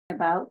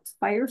About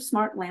fire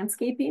smart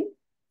landscaping.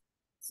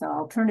 So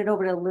I'll turn it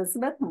over to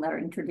Elizabeth and let her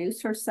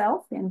introduce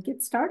herself and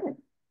get started.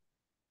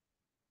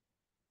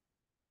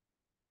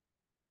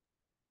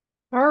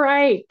 All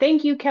right.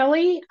 Thank you,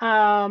 Kelly.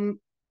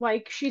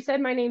 Like she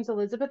said, my name's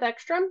Elizabeth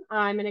Ekstrom.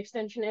 I'm an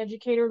extension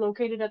educator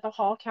located at the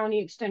Hall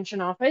County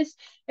Extension Office.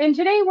 And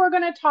today we're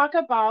going to talk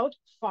about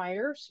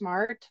fire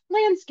smart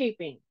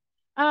landscaping.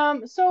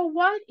 So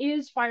what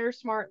is fire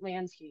smart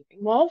landscaping?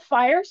 Well,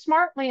 fire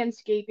smart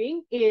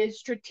landscaping is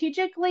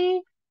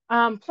strategically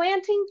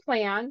planting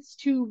plants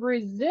to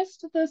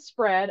resist the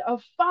spread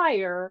of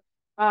fire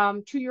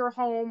to your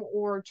home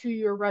or to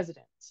your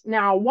residence.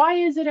 Now, why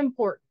is it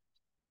important?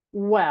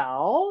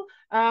 Well,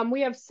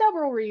 we have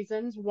several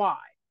reasons why.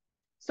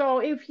 So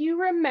if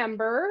you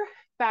remember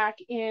back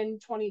in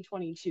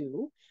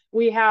 2022,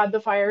 we had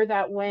the fire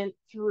that went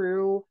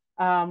through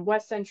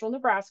west central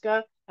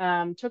Nebraska,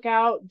 took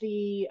out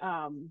the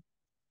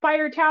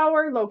fire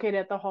tower located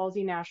at the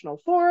Halsey National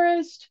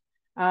Forest.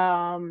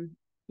 In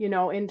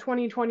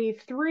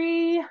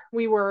 2023,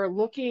 we were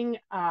looking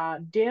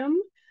dim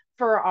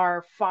for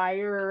our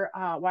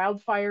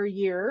wildfire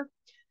year.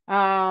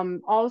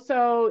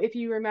 Also, if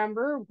you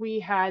remember, we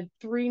had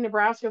 3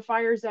 Nebraska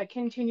fires that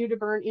continue to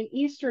burn in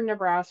eastern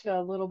Nebraska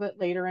a little bit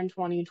later in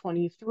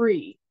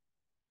 2023.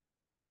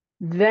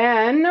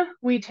 Then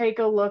we take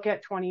a look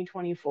at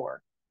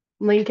 2024.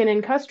 Lincoln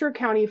and Custer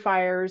County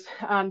fires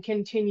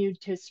continued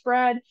to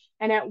spread,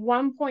 and at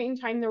one point in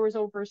time, there was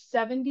over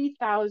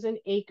 70,000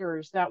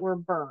 acres that were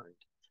burned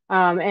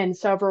and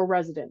several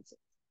residences.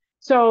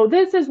 So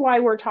this is why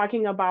we're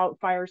talking about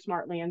fire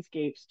smart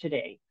landscapes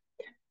today.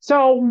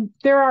 So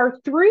there are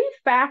 3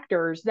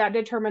 factors that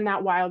determine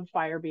that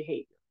wildfire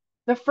behavior.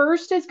 The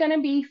first is going to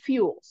be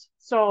fuels.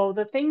 So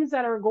the things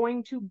that are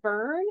going to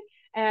burn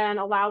and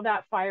allow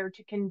that fire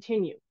to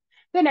continue.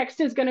 The next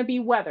is going to be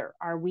weather.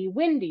 Are we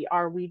windy?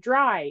 Are we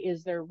dry?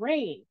 Is there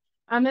rain?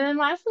 And then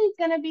lastly, it's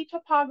going to be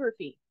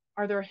topography.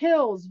 Are there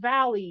hills,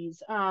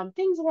 valleys,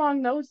 things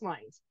along those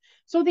lines?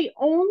 So the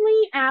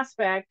only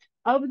aspect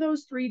of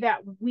those 3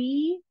 that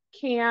we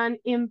can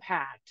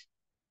impact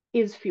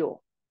is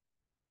fuel.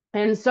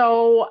 And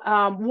so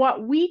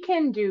what we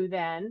can do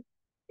then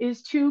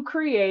is to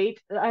create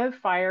a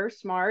fire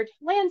smart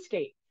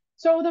landscape.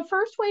 So the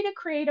first way to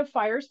create a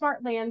fire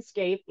smart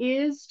landscape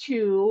is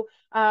to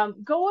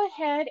go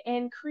ahead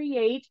and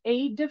create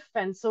a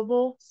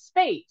defensible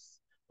space.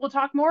 We'll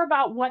talk more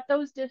about what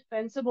those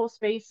defensible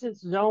spaces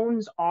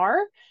zones are,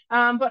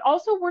 but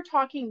also we're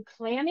talking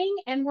planning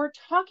and we're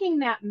talking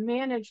that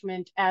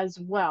management as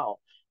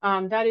well.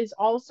 That is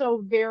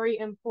also very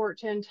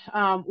important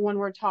when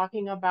we're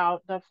talking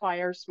about the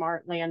fire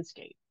smart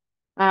landscape.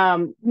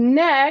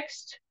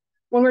 Next,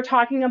 when we're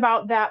talking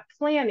about that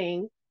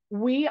planning,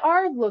 we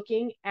are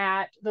looking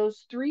at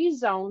those 3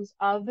 zones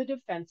of the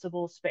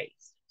defensible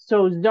space.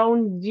 So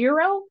zone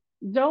 0,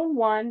 zone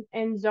 1,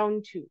 and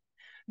zone 2.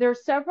 There are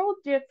several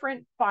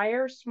different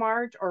fire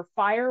smart or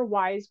fire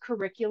wise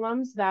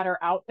curriculums that are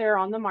out there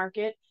on the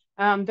market.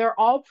 They're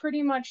all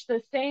pretty much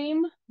the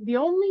same. The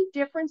only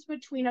difference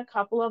between a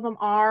couple of them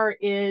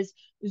is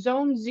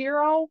zone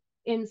 0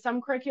 in some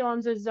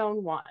curriculums is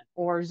zone 1,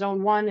 or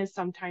zone 1 is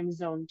sometimes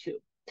zone 2.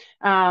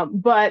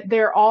 But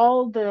they're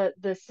all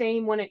the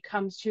same when it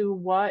comes to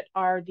what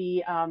are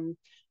the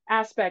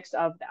aspects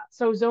of that.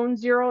 So zone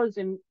 0 is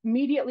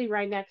immediately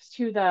right next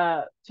to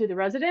the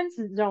residence.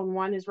 Zone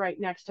 1 is right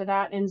next to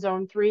that, and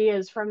zone 3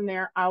 is from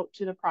there out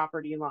to the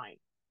property line.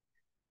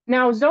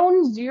 Now,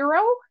 zone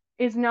 0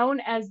 is known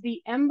as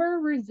the ember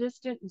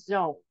resistant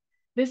zone.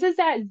 This is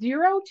at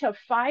 0 to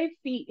 5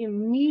 feet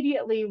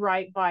immediately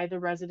right by the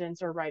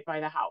residence or right by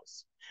the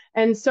house.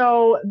 And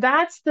so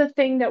that's the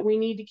thing that we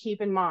need to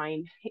keep in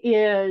mind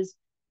is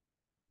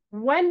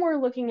when we're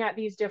looking at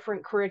these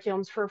different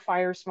curriculums for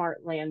fire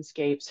smart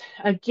landscapes,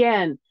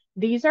 again,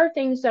 these are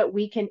things that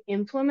we can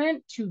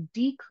implement to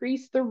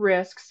decrease the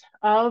risks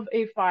of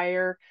a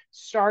fire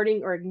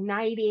starting or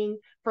igniting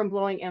from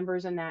blowing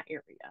embers in that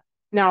area.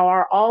 Now,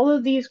 are all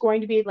of these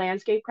going to be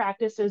landscape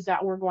practices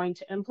that we're going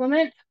to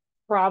implement?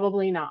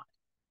 Probably not.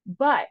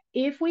 But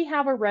if we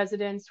have a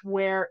residence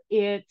where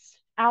it's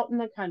out in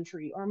the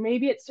country, or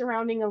maybe it's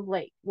surrounding a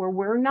lake where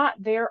we're not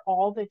there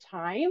all the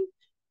time,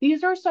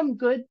 these are some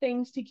good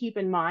things to keep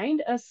in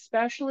mind,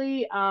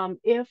 especially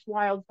if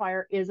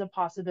wildfire is a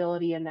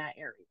possibility in that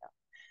area.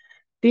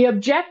 The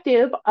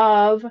objective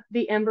of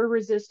the ember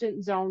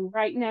resistant zone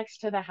right next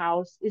to the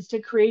house is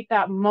to create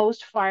that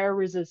most fire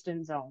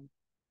resistant zone.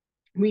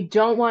 We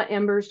don't want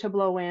embers to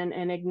blow in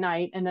and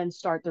ignite and then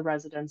start the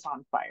residence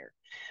on fire.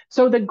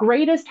 So the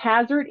greatest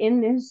hazard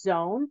in this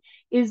zone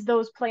is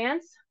those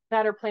plants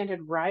that are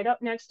planted right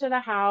up next to the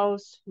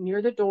house,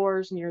 near the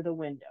doors, near the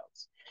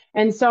windows.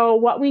 And so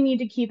what we need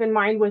to keep in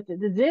mind with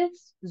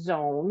this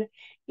zone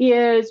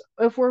is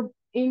if we're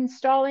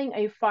installing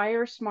a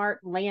fire smart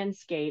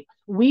landscape,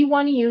 we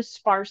want to use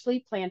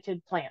sparsely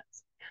planted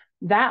plants.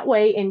 That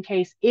way, in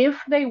case if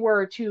they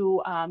were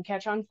to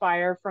catch on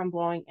fire from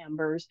blowing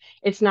embers,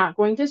 it's not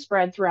going to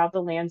spread throughout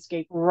the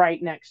landscape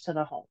right next to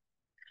the home.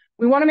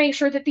 We want to make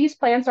sure that these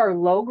plants are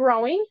low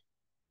growing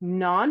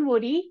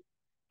non-woody,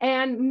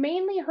 and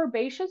mainly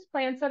herbaceous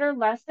plants that are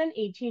less than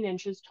 18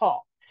 inches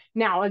tall.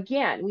 Now,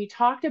 again, we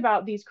talked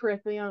about these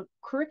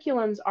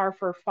curriculums are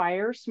for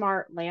fire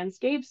smart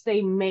landscapes.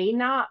 They may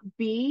not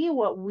be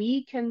what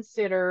we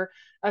consider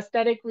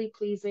aesthetically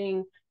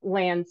pleasing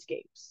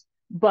landscapes.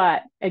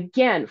 But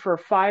again, for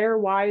fire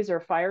wise or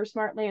fire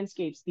smart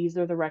landscapes, these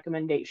are the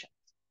recommendations.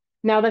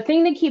 Now, the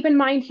thing to keep in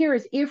mind here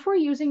is if we're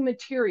using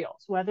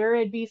materials, whether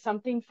it be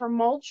something for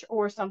mulch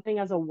or something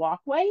as a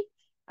walkway,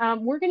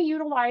 we're going to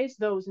utilize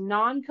those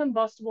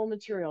non-combustible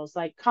materials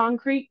like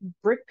concrete,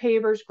 brick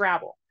pavers,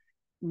 gravel,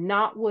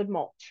 not wood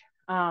mulch.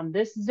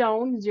 This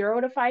zone,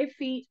 0 to 5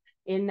 feet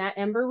in that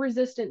ember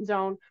resistant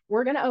zone,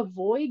 we're going to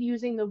avoid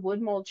using the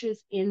wood mulches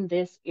in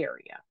this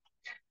area.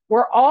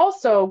 We're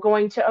also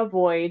going to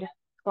avoid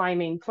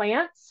climbing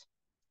plants.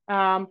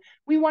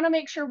 We want to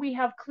make sure we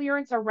have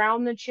clearance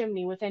around the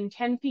chimney within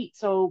 10 feet.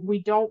 So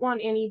we don't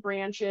want any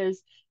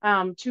branches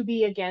to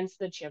be against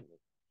the chimney.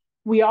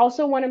 We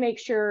also want to make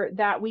sure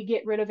that we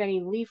get rid of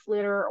any leaf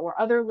litter or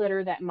other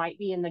litter that might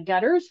be in the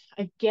gutters.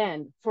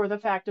 Again, for the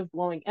fact of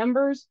blowing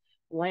embers,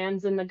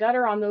 lands in the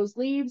gutter on those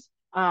leaves,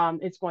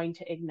 it's going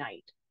to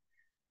ignite.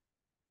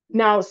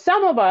 Now,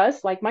 some of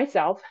us, like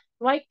myself,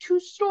 like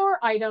to store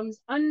items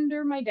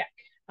under my deck.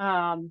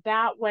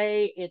 That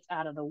way it's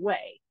out of the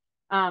way.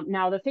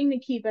 Now, the thing to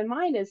keep in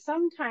mind is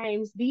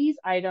sometimes these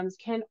items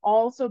can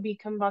also be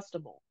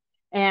combustible,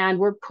 and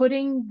we're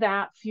putting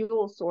that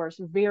fuel source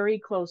very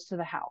close to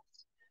the house.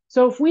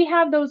 So if we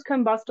have those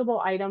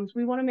combustible items,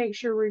 we want to make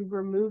sure we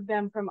remove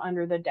them from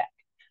under the deck.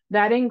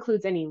 That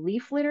includes any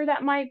leaf litter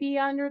that might be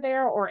under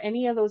there or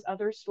any of those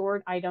other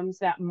stored items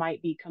that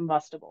might be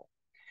combustible.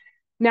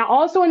 Now,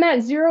 also in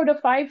that 0 to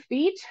 5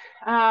 feet,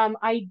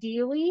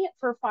 ideally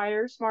for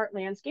fire smart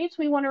landscapes,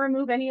 we want to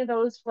remove any of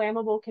those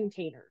flammable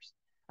containers,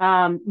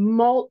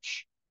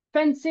 mulch,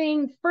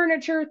 fencing,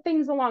 furniture,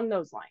 things along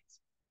those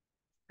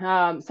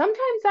lines.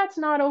 Sometimes that's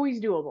not always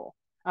doable.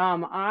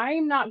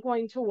 I'm not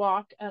going to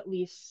walk at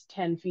least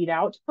 10 feet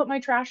out to put my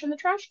trash in the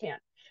trash can.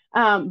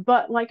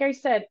 But like I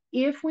said,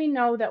 if we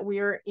know that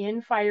we're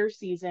in fire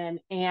season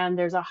and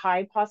there's a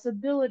high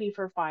possibility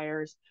for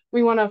fires,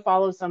 we want to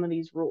follow some of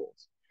these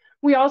rules.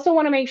 We also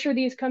want to make sure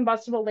these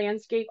combustible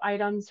landscape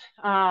items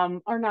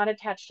are not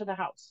attached to the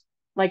house,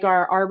 like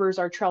our arbors,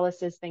 our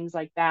trellises, things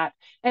like that.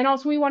 And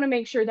also we want to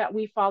make sure that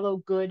we follow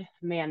good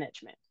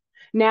management.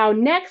 Now,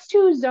 next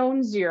to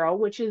zone 0,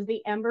 which is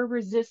the ember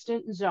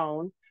resistant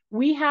zone,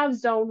 we have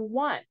zone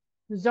 1.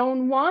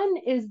 Zone 1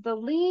 is the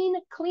lean,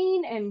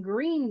 clean, and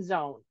green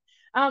zone.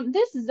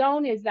 This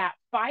zone is that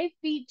 5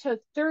 feet to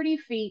 30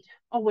 feet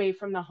away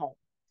from the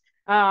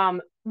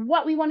home.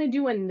 What we want to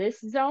do in this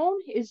zone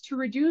is to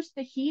reduce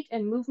the heat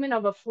and movement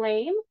of a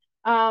flame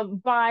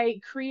by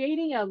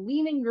creating a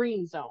lean and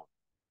green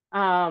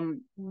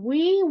zone.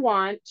 We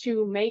want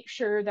to make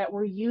sure that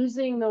we're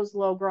using those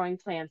low growing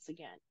plants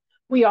again.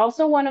 We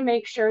also want to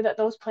make sure that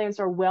those plants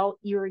are well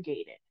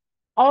irrigated.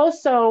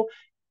 Also,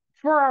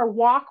 for our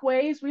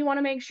walkways, we want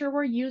to make sure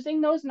we're using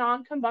those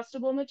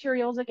non-combustible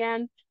materials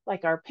again,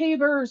 like our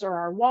pavers or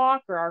our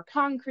walk or our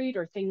concrete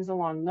or things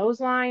along those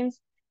lines.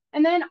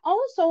 And then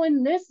also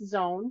in this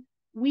zone,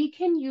 we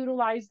can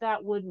utilize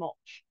that wood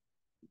mulch.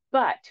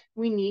 But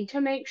we need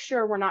to make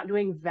sure we're not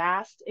doing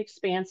vast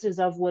expanses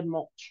of wood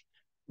mulch.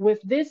 With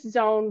this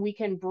zone, we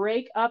can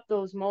break up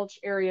those mulch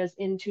areas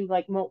into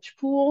like mulch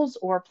pools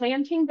or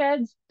planting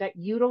beds that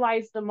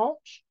utilize the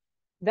mulch.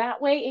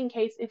 That way, in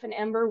case if an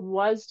ember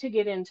was to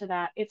get into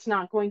that, it's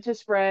not going to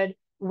spread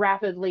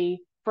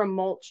rapidly from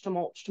mulch to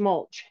mulch to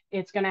mulch.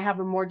 It's going to have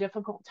a more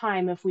difficult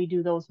time if we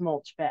do those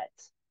mulch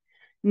beds.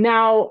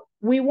 Now,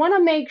 we want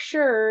to make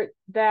sure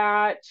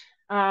that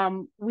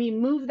we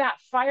move that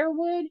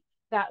firewood,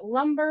 that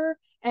lumber,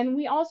 and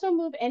we also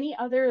move any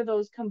other of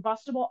those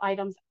combustible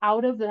items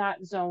out of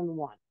that zone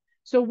 1.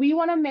 So we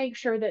want to make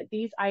sure that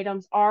these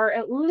items are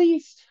at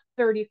least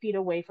 30 feet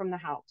away from the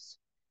house.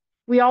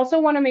 We also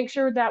want to make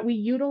sure that we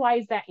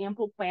utilize that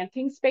ample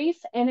planting space.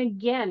 And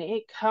again,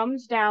 it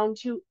comes down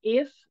to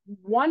if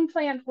one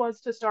plant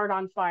was to start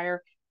on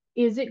fire,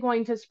 is it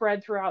going to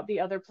spread throughout the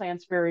other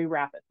plants very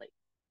rapidly?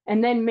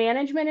 And then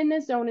management in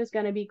this zone is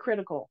going to be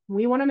critical.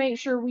 We want to make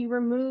sure we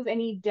remove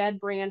any dead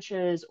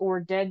branches or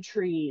dead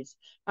trees.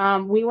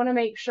 We want to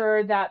make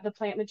sure that the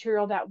plant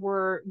material that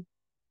we're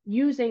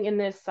using in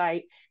this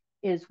site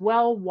is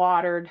well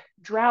watered,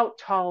 drought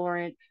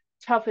tolerant,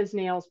 tough as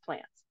nails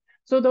plants.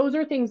 So those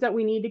are things that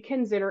we need to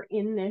consider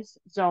in this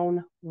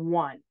zone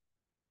 1.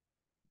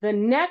 The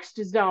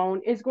next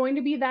zone is going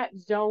to be that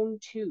zone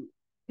 2.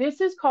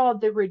 This is called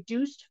the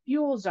reduced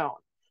fuel zone.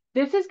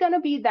 This is going to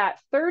be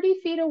that 30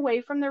 feet away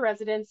from the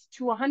residence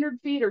to 100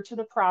 feet or to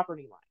the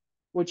property line,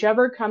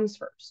 whichever comes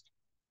first.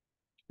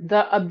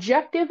 The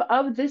objective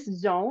of this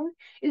zone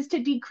is to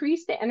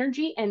decrease the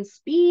energy and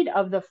speed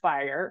of the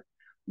fire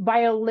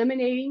by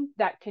eliminating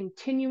that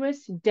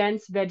continuous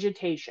dense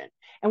vegetation.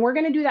 And we're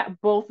going to do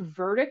that both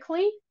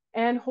vertically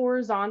and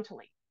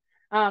horizontally.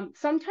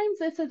 Sometimes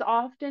this is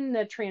often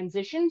the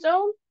transition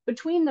zone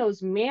between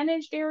those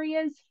managed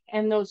areas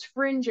and those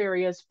fringe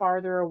areas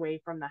farther away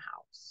from the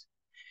house.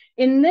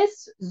 In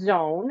this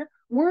zone,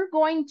 we're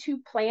going to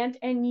plant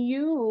and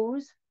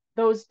use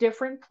those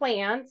different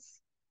plants.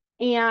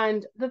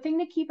 And the thing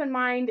to keep in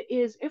mind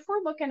is if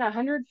we're looking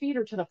 100 feet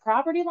or to the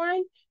property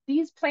line,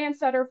 these plants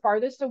that are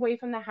farthest away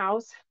from the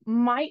house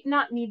might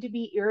not need to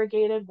be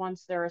irrigated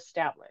once they're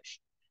established.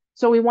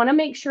 So we want to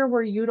make sure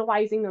we're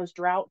utilizing those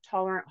drought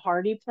tolerant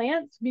hardy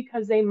plants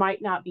because they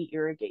might not be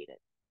irrigated.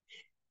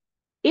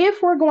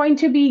 If we're going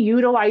to be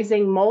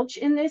utilizing mulch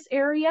in this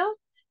area,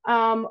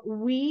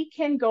 we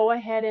can go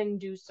ahead and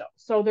do so.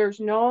 So there's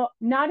not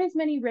as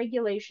many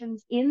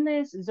regulations in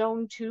this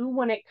zone 2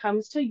 when it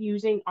comes to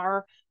using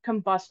our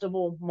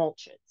combustible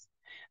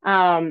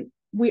mulches.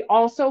 We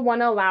also want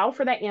to allow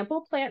for that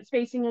ample plant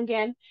spacing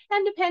again.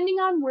 And depending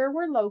on where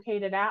we're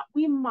located at,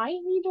 we might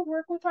need to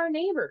work with our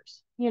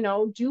neighbors. You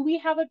know, do we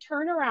have a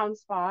turnaround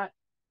spot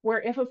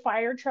where if a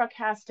fire truck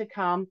has to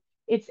come,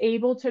 it's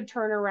able to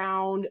turn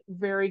around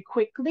very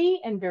quickly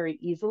and very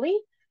easily?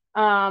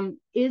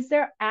 Is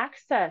there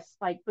access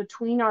like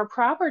between our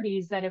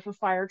properties that if a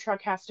fire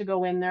truck has to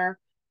go in there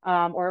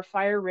or a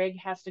fire rig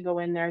has to go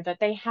in there, that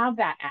they have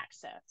that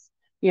access?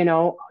 You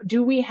know,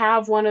 do we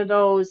have one of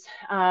those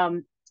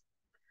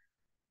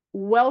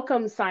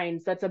welcome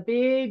signs that's a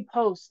big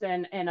post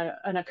and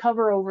a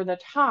cover over the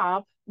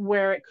top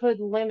where it could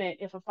limit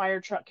if a fire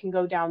truck can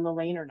go down the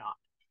lane or not?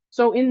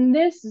 So in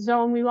this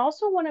zone, we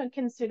also want to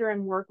consider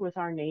and work with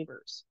our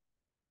neighbors.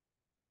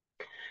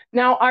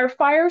 Now, our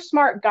Fire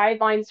Smart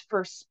guidelines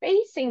for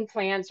spacing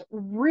plants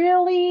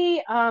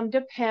really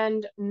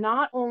depend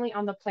not only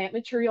on the plant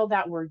material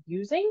that we're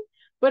using,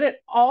 but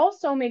it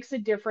also makes a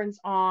difference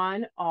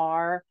on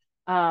our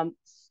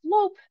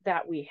slope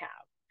that we have.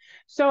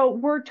 So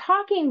we're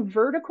talking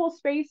vertical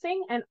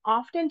spacing, and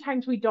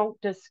oftentimes we don't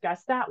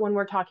discuss that when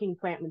we're talking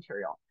plant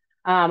material.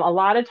 A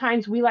lot of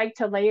times we like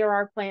to layer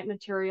our plant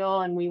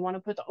material and we want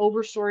to put the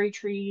overstory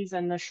trees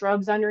and the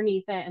shrubs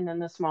underneath it and then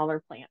the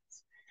smaller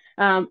plants.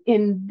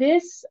 In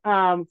this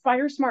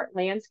Fire Smart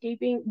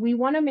landscaping, we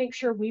want to make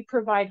sure we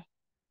provide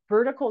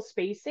vertical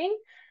spacing.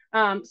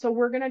 So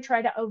we're going to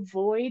try to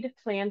avoid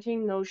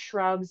planting those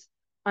shrubs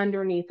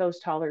underneath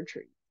those taller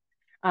trees.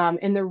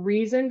 And the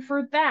reason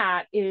for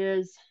that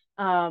is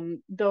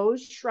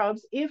those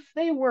shrubs, if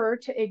they were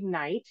to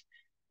ignite,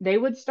 they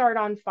would start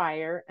on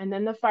fire, and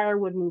then the fire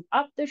would move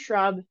up the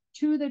shrub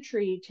to the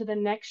tree, to the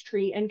next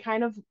tree, and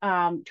kind of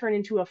turn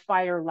into a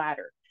fire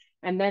ladder.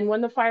 And then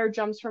when the fire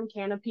jumps from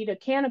canopy to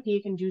canopy,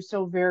 it can do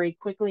so very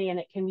quickly, and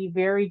it can be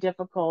very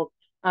difficult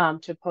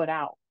to put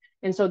out.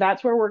 And so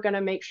that's where we're going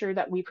to make sure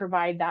that we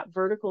provide that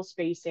vertical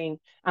spacing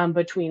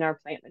between our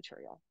plant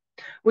material.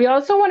 We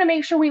also want to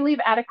make sure we leave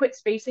adequate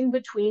spacing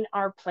between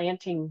our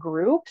planting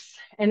groups.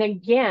 And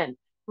again,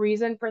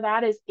 reason for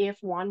that is if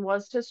one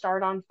was to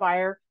start on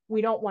fire,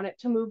 we don't want it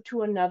to move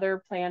to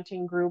another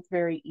planting group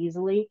very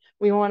easily.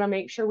 We want to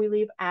make sure we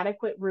leave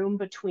adequate room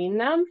between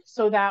them,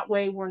 so that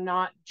way we're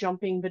not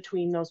jumping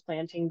between those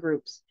planting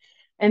groups.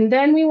 And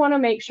then we want to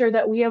make sure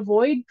that we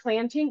avoid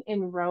planting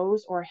in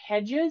rows or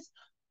hedges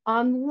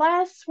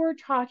unless we're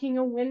talking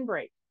a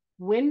windbreak.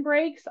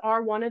 Windbreaks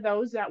are one of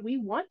those that we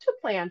want to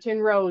plant in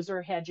rows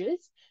or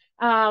hedges,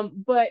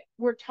 but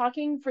we're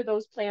talking for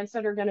those plants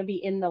that are going to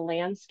be in the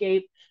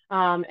landscape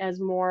as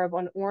more of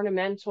an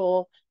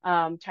ornamental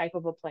type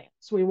of a plant.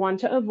 So we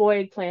want to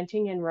avoid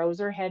planting in rows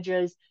or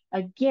hedges.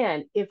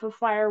 Again, if a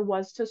fire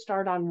was to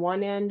start on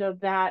one end of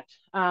that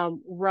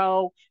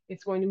row,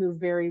 it's going to move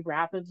very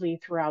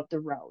rapidly throughout the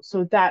row.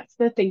 So that's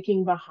the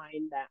thinking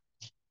behind that.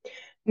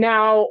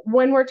 Now,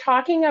 when we're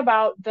talking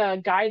about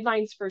the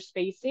guidelines for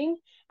spacing,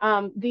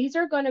 these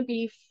are going to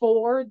be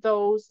for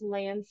those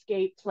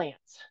landscape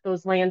plants,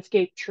 those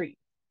landscape trees.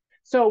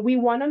 So we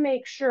want to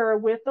make sure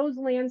with those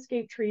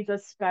landscape trees,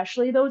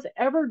 especially those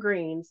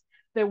evergreens,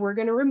 that we're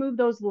going to remove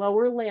those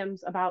lower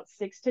limbs about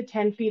 6 to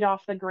 10 feet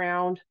off the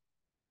ground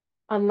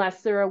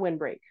unless they're a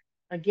windbreak.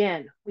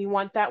 Again, we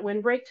want that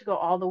windbreak to go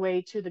all the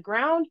way to the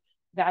ground.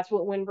 That's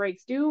what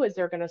windbreaks do, is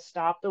they're going to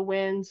stop the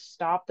winds,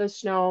 stop the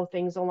snow,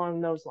 things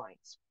along those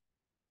lines.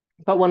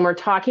 But when we're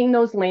talking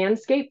those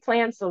landscape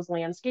plants, those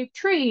landscape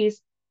trees,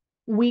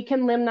 we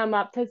can limb them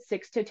up to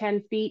 6 to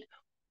 10 feet.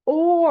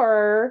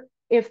 Or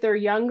if they're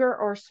younger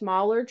or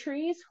smaller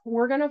trees,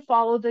 we're going to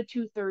follow the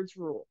 2/3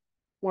 rule,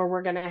 where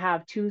we're going to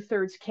have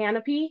 2/3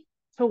 canopy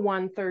to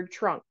 1/3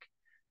 trunk.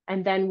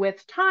 And then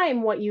with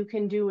time, what you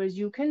can do is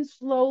you can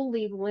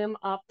slowly limb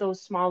up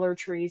those smaller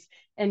trees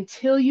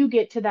until you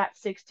get to that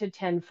 6 to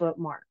 10 foot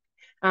mark.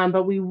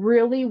 But we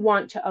really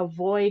want to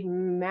avoid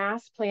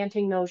mass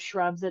planting those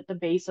shrubs at the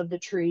base of the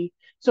tree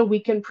so we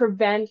can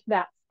prevent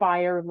that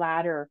fire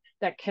ladder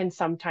that can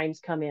sometimes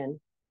come in.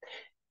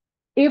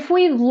 If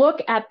we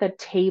look at the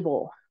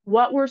table,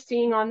 what we're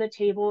seeing on the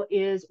table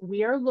is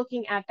we are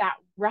looking at that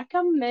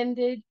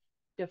recommended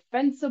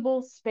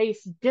defensible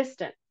space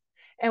distance.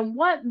 And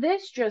what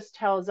this just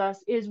tells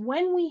us is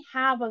when we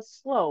have a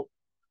slope,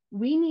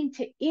 we need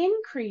to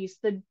increase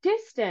the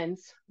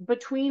distance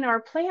between our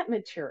plant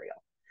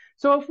material.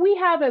 So if we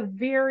have a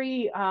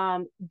very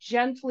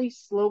gently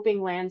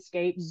sloping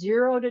landscape,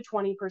 0 to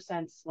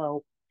 20%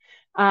 slope,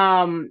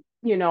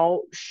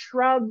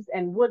 shrubs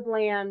and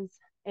woodlands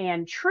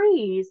and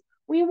trees,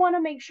 we want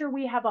to make sure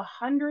we have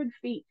 100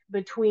 feet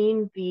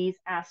between these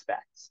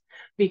aspects,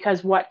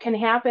 because what can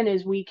happen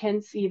is we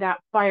can see that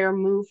fire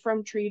move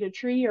from tree to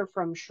tree or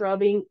from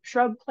shrub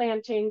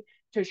planting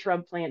to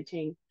shrub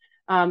planting.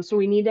 So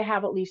we need to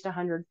have at least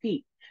 100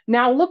 feet.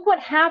 Now look what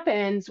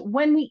happens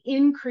when we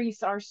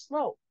increase our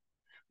slope.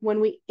 When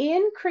we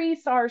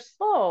increase our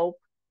slope,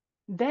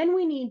 then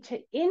we need to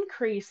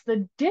increase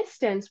the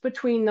distance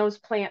between those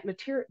plant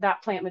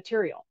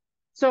material.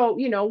 So,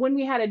 when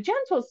we had a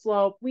gentle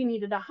slope, we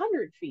needed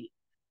 100 feet.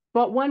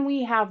 But when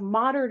we have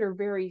moderate or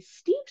very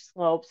steep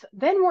slopes,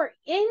 then we're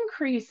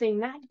increasing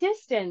that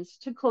distance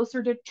to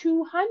closer to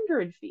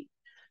 200 feet.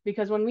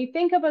 Because when we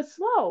think of a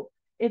slope,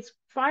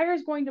 fire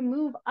is going to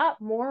move up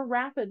more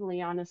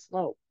rapidly on a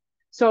slope.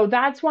 So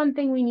that's one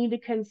thing we need to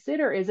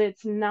consider, is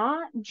it's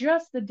not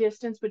just the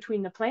distance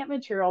between the plant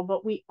material,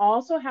 but we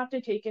also have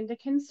to take into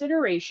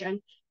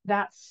consideration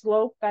that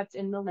slope that's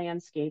in the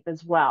landscape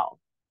as well.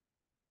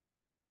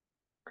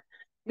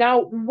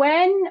 Now,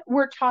 when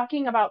we're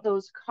talking about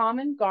those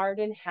common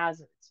garden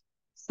hazards,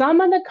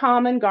 some of the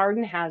common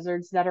garden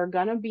hazards that are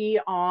going to be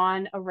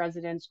on a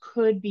residence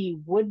could be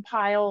wood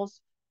piles,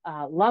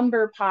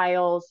 lumber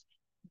piles,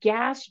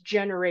 gas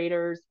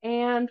generators,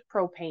 and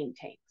propane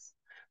tanks.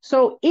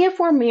 So if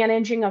we're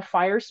managing a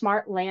fire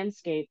smart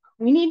landscape,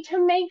 we need to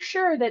make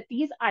sure that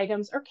these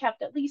items are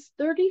kept at least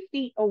 30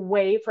 feet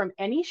away from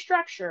any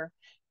structure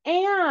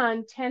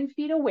and 10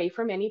 feet away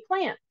from any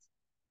plants.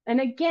 And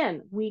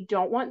again, we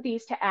don't want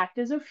these to act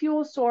as a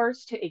fuel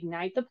source to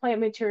ignite the plant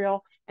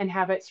material and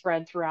have it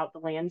spread throughout the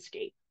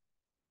landscape.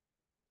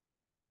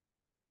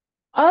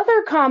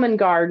 Other common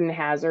garden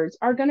hazards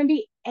are going to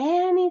be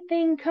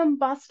anything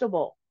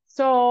combustible.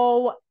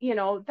 So,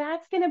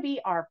 that's going to be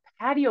our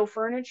patio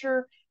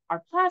furniture,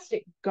 our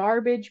plastic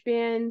garbage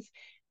bins.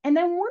 And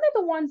then one of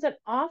the ones that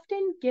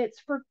often gets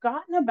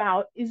forgotten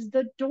about is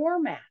the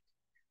doormat,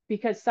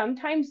 because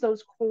sometimes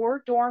those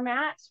core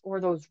doormats or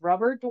those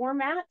rubber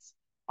doormats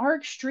are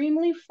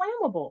extremely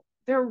flammable.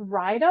 They're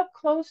right up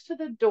close to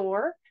the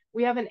door.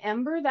 We have an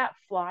ember that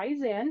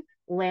flies in,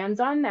 lands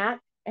on that,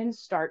 and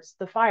starts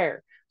the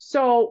fire.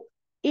 So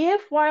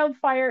if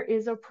wildfire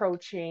is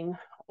approaching,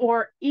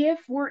 or if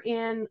we're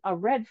in a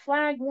red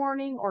flag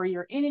warning, or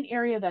you're in an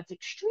area that's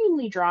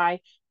extremely dry,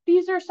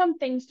 these are some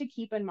things to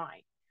keep in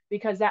mind,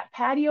 because that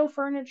patio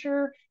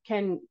furniture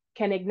can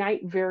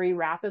ignite very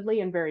rapidly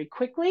and very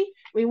quickly.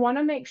 We want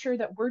to make sure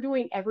that we're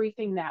doing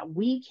everything that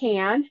we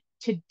can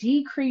to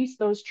decrease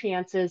those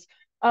chances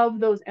of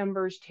those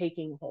embers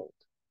taking hold.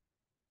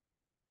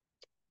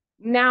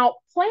 Now,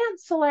 plant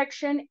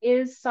selection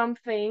is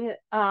something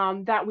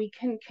that we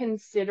can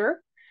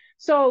consider.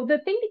 So the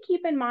thing to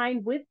keep in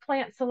mind with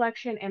plant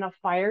selection in a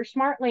fire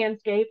smart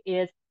landscape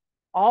is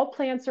all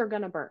plants are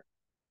going to burn.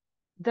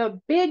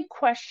 The big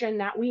question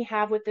that we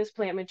have with this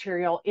plant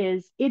material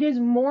is it is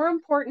more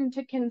important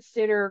to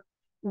consider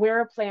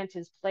where a plant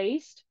is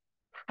placed,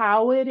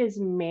 how it is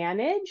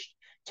managed,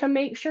 to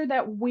make sure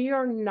that we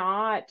are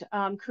not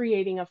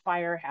creating a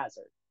fire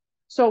hazard.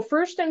 So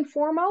first and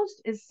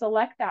foremost is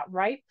select that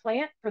right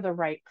plant for the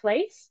right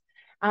place,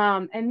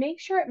 and make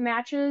sure it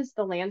matches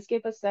the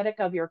landscape aesthetic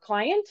of your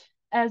client,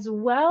 as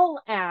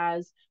well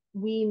as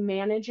we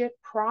manage it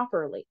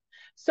properly.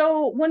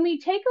 So when we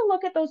take a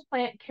look at those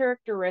plant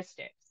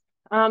characteristics,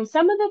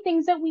 some of the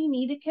things that we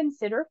need to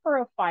consider for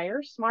a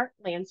fire smart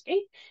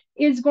landscape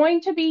is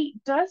going to be,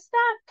 does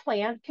that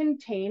plant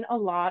contain a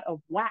lot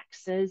of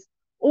waxes,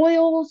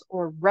 oils,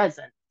 or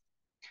resin?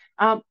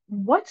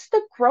 What's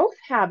the growth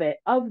habit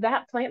of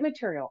that plant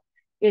material?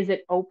 Is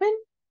it open?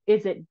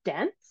 Is it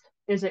dense?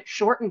 Is it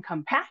short and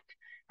compact?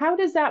 How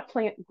does that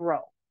plant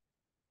grow?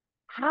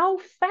 How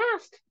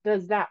fast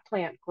does that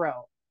plant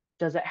grow?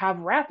 Does it have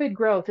rapid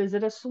growth? Is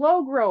it a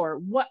slow grower?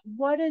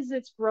 What is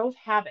its growth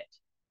habit?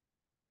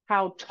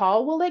 How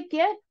tall will it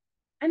get?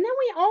 And then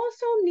we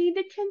also need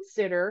to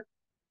consider,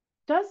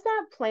 does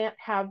that plant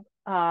have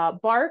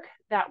bark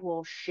that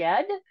will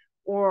shed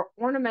or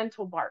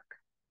ornamental bark?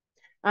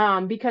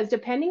 Because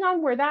depending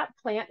on where that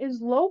plant is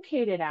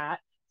located at,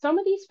 some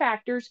of these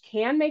factors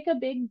can make a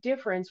big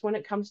difference when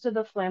it comes to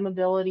the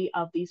flammability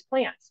of these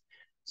plants.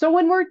 So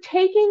when we're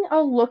taking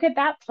a look at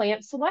that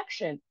plant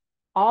selection,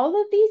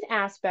 all of these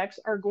aspects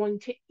are going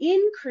to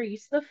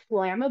increase the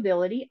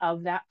flammability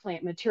of that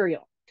plant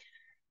material.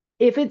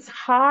 If it's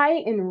high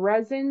in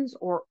resins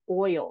or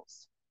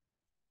oils,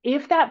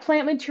 if that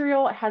plant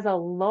material has a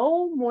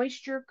low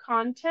moisture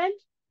content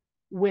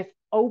with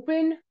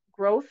open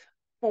growth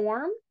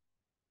form,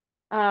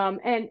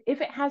 and if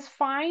it has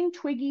fine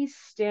twiggy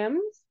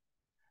stems,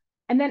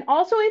 and then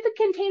also if it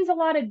contains a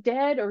lot of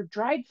dead or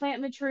dried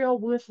plant material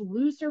with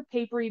looser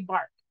papery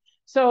bark.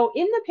 So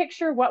in the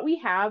picture, what we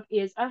have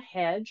is a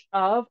hedge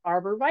of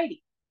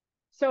arborvitae.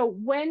 So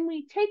when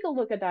we take a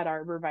look at that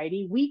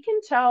arborvitae, we can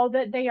tell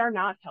that they are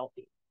not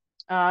healthy.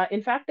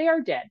 In fact, they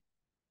are dead.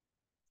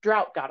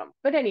 Drought got them.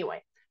 But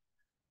anyway,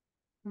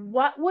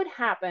 what would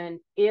happen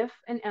if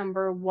an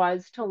ember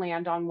was to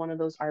land on one of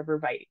those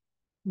arborvitae?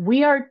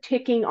 We are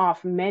ticking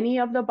off many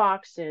of the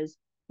boxes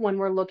when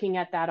we're looking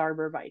at that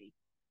arborvitae.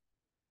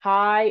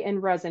 High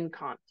in resin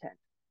content,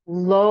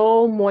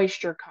 low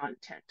moisture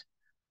content,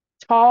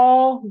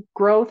 tall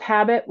growth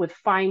habit with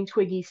fine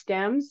twiggy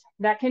stems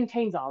that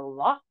contains a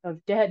lot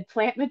of dead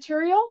plant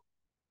material.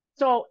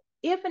 So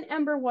if an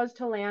ember was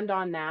to land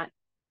on that,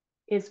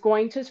 it's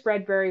going to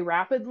spread very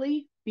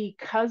rapidly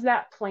because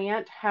that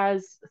plant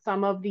has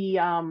some of the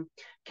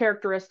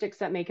characteristics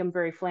that make them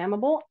very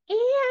flammable,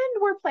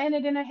 and we're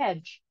planted in a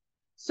hedge.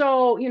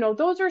 So,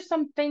 those are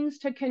some things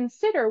to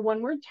consider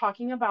when we're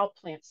talking about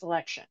plant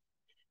selection.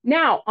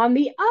 Now, on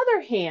the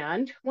other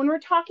hand, when we're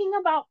talking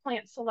about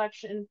plant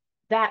selection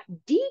that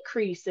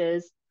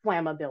decreases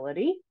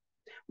flammability,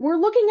 we're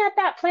looking at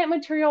that plant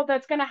material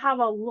that's going to have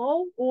a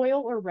low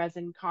oil or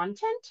resin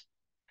content,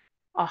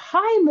 a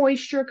high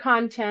moisture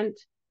content.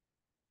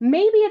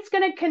 Maybe it's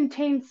going to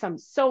contain some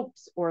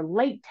soaps or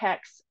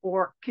latex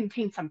or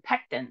contain some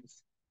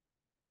pectins.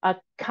 A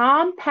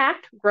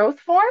compact growth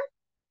form.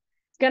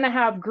 It's going to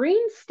have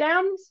green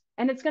stems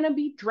and it's going to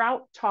be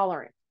drought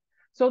tolerant.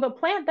 So the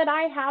plant that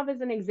I have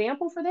as an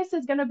example for this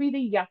is going to be the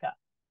yucca.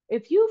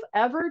 If you've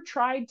ever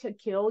tried to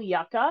kill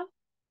yucca,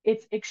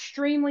 it's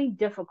extremely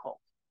difficult.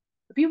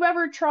 If you've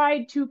ever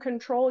tried to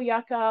control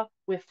yucca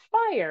with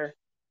fire,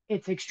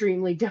 it's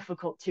extremely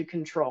difficult to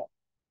control.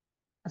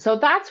 So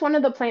that's one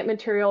of the plant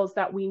materials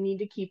that we need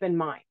to keep in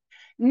mind.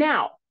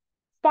 Now,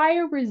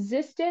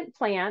 fire-resistant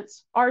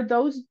plants are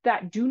those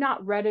that do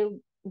not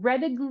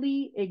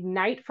readily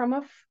ignite from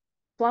a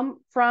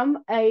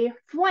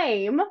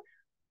flame,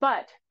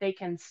 but they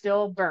can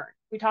still burn.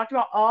 We talked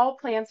about all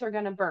plants are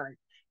going to burn,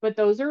 but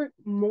those are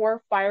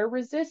more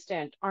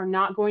fire-resistant, are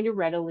not going to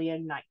readily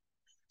ignite.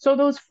 So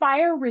those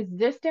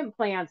fire-resistant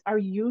plants are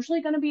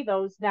usually going to be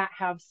those that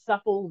have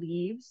supple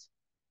leaves.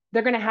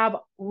 They're going to have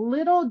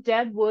little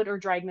dead wood or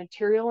dried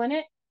material in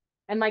it.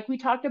 And like we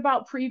talked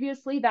about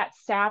previously, that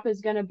sap is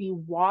going to be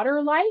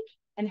water-like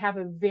and have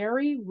a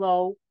very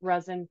low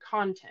resin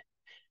content.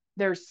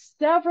 There's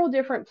several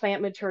different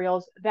plant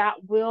materials that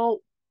will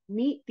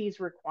meet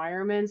these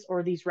requirements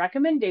or these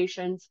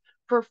recommendations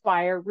for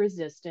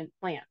fire-resistant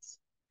plants.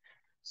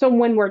 So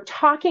when we're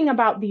talking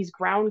about these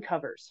ground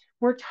covers,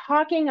 we're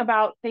talking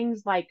about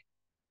things like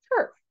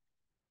turf.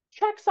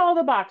 Checks all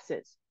the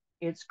boxes.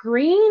 It's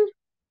green,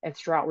 it's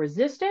drought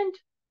resistant,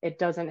 it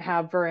doesn't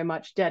have very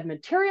much dead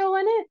material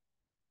in it.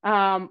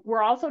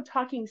 We're also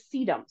talking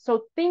sedum.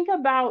 So think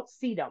about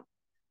sedum.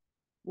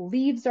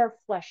 Leaves are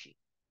fleshy,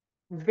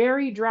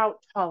 very drought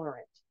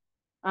tolerant,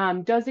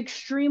 does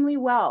extremely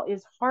well,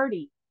 is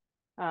hardy.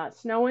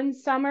 Snow in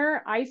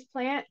summer, ice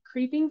plant,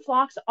 creeping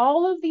phlox,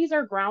 all of these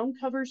are ground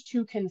covers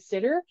to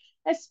consider,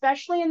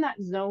 especially in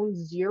that zone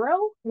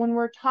 0 when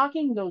we're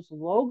talking those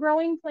low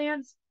growing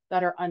plants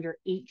that are under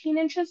 18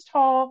 inches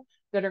tall,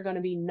 that are going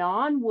to be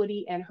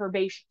non-woody and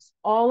herbaceous.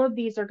 All of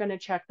these are going to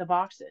check the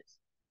boxes.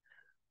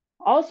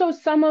 Also,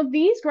 some of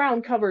these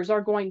ground covers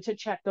are going to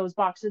check those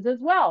boxes as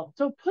well.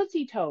 So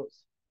pussy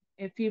toes,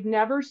 if you've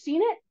never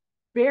seen it,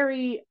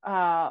 very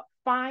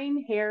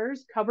fine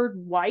hairs covered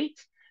white.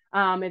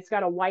 It's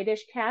got a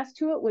whitish cast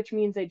to it, which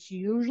means it's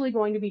usually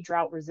going to be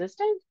drought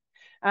resistant.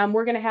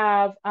 We're going to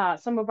have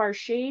some of our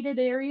shaded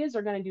areas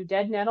are going to do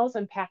dead nettles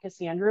and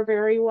pachysandra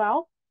very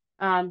well.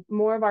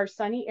 More of our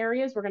sunny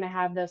areas, we're going to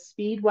have the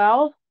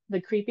speedwell,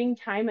 the creeping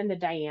thyme, and the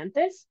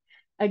dianthus.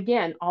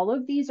 Again, all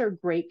of these are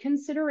great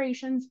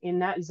considerations in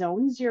that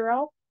zone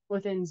 0,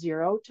 within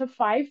 0 to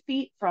 5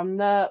 feet from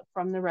the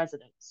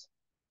residence.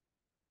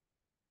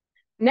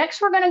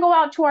 Next, we're going to go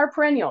out to our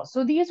perennials.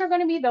 So these are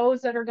going to be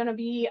those that are going to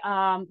be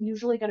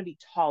usually going to be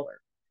taller.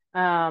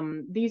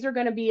 These are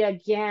going to be,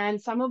 again,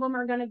 some of them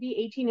are going to be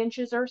 18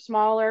 inches or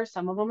smaller.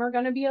 Some of them are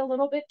going to be a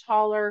little bit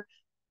taller.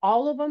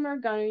 All of them are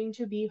going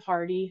to be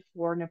hardy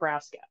for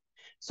Nebraska.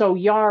 So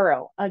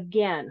yarrow,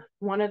 again,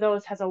 one of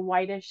those has a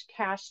whitish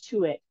cast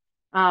to it.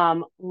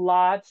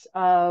 Lots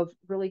of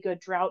really good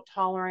drought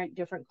tolerant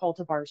different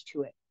cultivars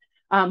to it.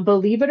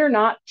 Believe it or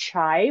not,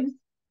 chives.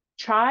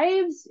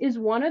 Chives is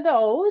one of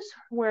those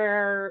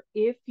where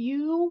if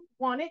you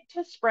want it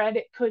to spread,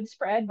 it could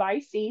spread by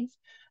seeds.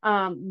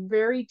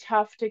 Very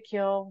tough to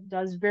kill,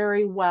 does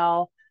very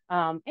well,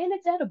 and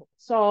it's edible.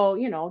 So,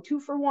 2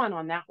 for 1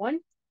 on that one.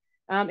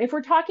 If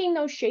we're talking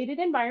those shaded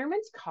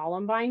environments,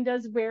 columbine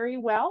does very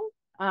well.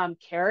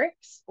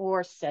 Carex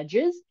or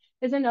sedges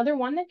is another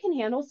one that can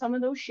handle some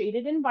of those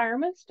shaded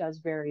environments, does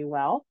very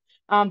well.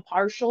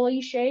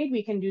 Partially shade,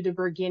 we can do the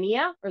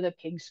Virginia or the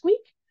pig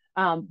squeak.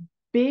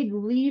 Big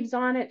leaves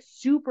on it,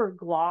 super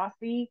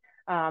glossy.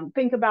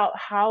 Think about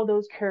how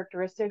those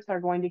characteristics are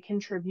going to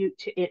contribute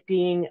to it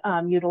being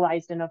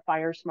utilized in a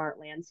fire smart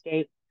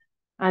landscape.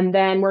 And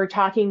then we're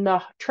talking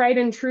the tried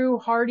and true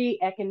hardy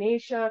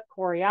echinacea,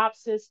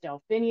 coreopsis,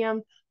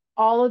 delphinium.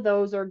 All of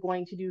those are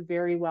going to do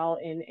very well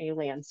in a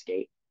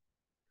landscape.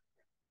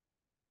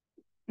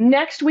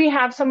 Next, we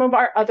have some of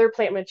our other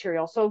plant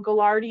materials. So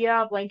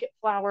Gaillardia, blanket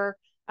flower,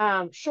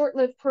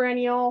 short-lived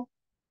perennial,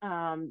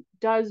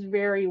 does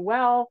very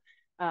well.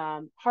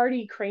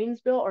 hardy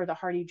cranesbill or the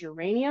hardy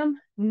geranium,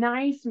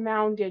 nice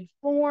mounded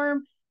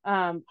form,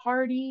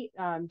 hardy,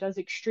 does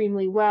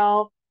extremely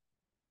well.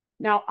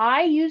 Now,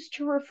 I used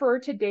to refer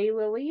to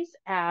daylilies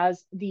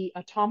as the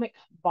atomic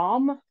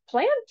bomb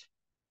plant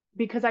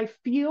because I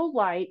feel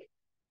like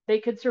they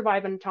could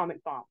survive an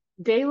atomic bomb.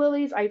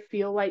 Daylilies, I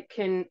feel like,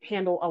 can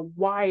handle a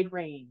wide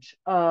range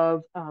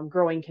of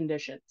growing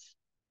conditions.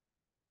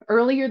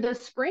 Earlier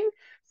this spring,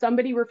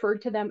 somebody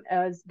referred to them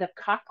as the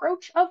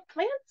cockroach of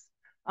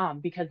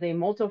plants because they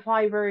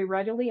multiply very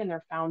readily and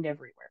they're found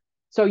everywhere.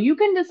 So you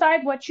can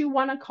decide what you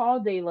want to call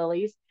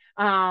daylilies,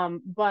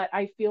 but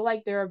I feel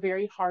like they're a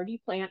very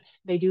hardy plant.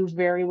 They do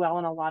very well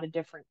in a lot of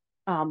different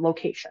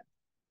locations.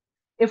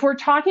 If we're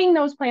talking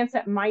those plants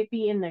that might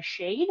be in the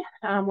shade,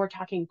 we're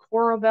talking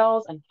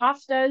coralbells and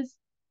hostas.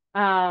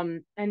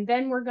 And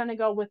then we're going to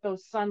go with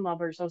those sun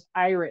lovers, those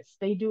iris.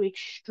 They do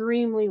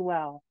extremely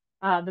well.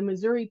 The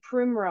Missouri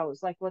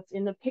primrose, like what's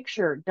in the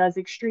picture, does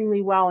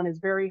extremely well and is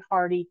very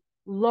hardy,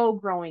 low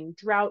growing,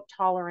 drought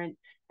tolerant.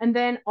 And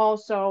then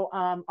also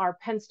our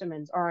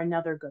penstemons are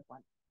another good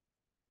one.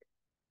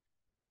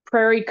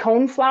 Prairie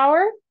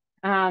coneflower.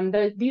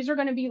 These are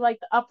going to be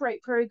like the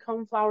upright prairie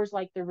coneflowers,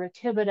 like the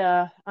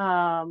Retivita.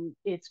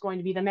 It's going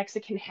to be the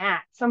Mexican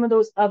hat. Some of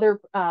those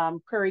other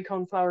prairie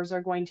coneflowers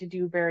are going to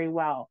do very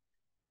well.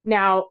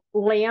 Now,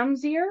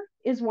 lamb's ear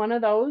is one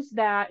of those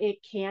that it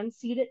can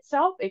seed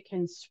itself. It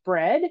can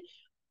spread.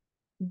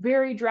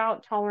 Very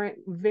drought tolerant,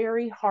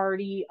 very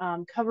hardy,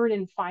 covered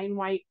in fine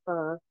white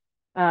fur.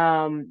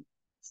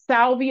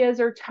 Salvias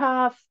are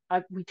tough.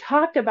 We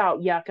talked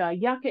about yucca.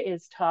 Yucca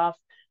is tough.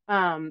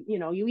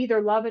 You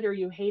either love it or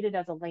you hate it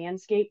as a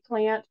landscape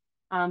plant,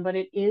 but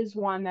it is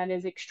one that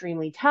is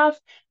extremely tough.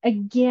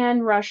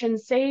 Again, Russian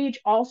sage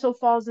also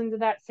falls into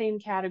that same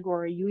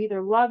category. You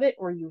either love it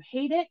or you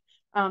hate it.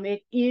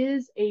 It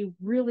is a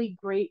really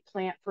great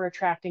plant for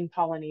attracting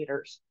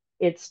pollinators.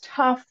 It's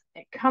tough.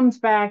 It comes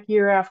back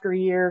year after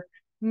year,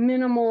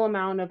 minimal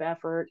amount of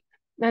effort.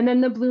 And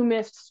then the blue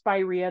mist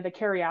spirea, the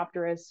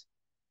Caryopteris.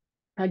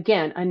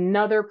 Again,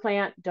 another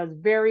plant, does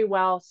very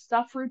well,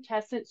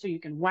 suffrutescent, so you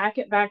can whack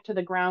it back to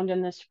the ground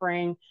in the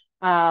spring.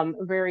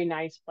 Very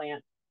nice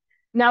plant.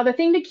 Now, the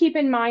thing to keep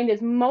in mind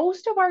is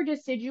most of our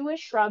deciduous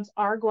shrubs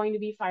are going to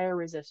be fire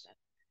resistant.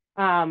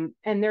 And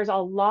there's a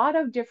lot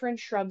of different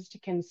shrubs to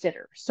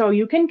consider. So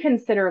you can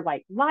consider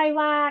like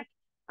lilac,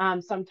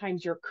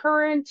 sometimes your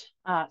currant,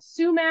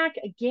 sumac,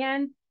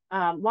 again,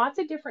 lots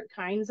of different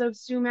kinds of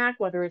sumac,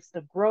 whether it's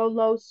the grow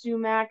low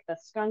sumac, the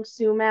skunk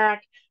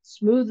sumac,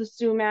 smooth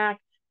sumac.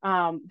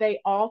 They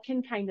all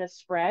can kind of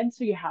spread,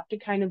 so you have to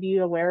kind of be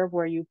aware of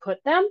where you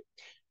put them.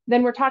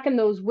 Then we're talking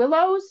those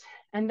willows,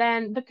 and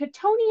then the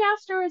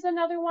cotoneaster is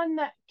another one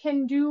that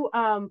can do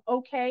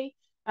okay.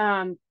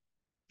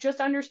 Just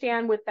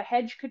understand with the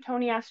hedge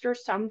cotoneaster,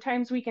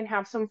 sometimes we can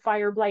have some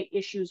fire blight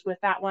issues with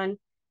that one.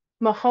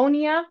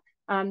 Mahonia,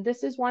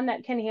 this is one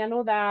that can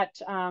handle that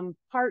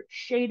part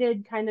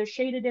shaded, kind of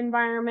shaded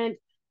environment.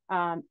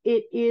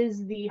 It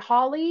is the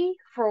holly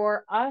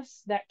for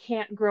us that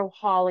can't grow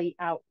holly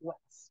out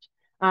west.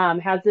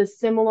 Has this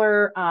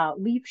similar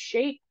leaf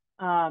shape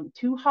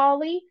to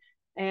holly,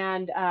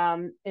 and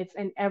it's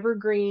an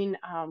evergreen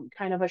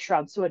kind of a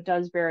shrub, so it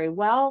does very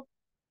well.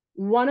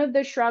 One of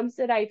the shrubs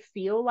that I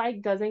feel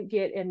like doesn't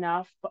get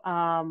enough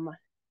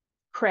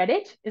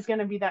credit is going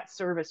to be that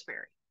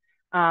serviceberry.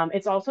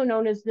 It's also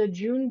known as the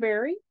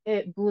Juneberry.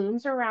 It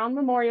blooms around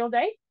Memorial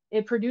Day.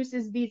 It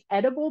produces these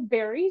edible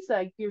berries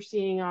like you're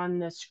seeing on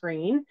the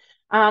screen.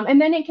 And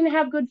then it can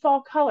have good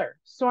fall color.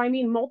 So, I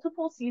mean,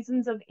 multiple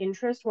seasons of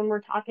interest when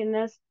we're talking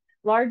this.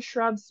 Large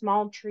shrub,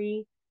 small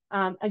tree.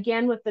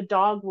 Again, with the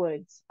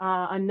dogwoods,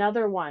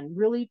 another one,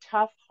 really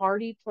tough,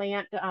 hardy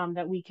plant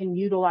that we can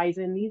utilize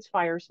in these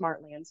fire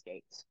smart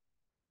landscapes.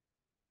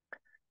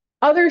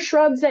 Other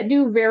shrubs that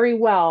do very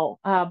well,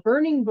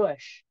 burning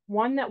bush.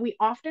 One that we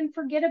often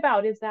forget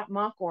about is that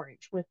mock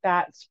orange with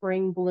that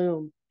spring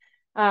bloom.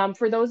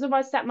 For those of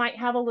us that might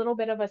have a little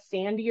bit of a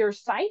sandier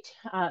site,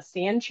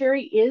 sand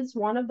cherry is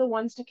one of the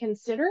ones to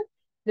consider.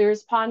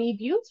 There's Pawnee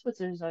Buttes,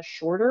 which is a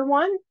shorter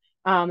one.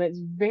 It's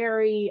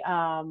very,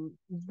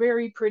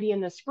 very pretty in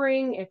the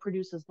spring. It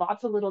produces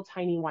lots of little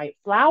tiny white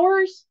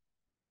flowers.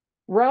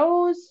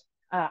 Rose,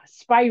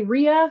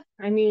 spirea.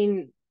 I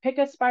mean, pick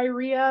a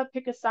spirea,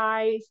 pick a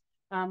size.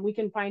 We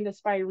can find a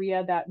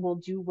spirea that will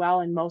do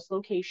well in most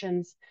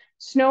locations.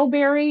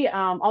 Snowberry,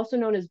 also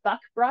known as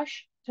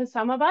buckbrush to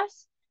some of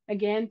us,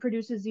 again,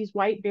 produces these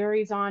white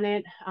berries on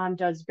it,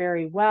 does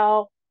very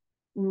well.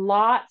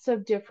 Lots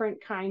of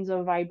different kinds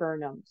of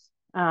viburnums.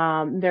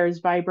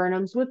 There's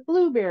viburnums with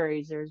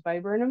blueberries. There's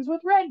viburnums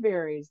with red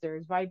berries.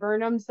 There's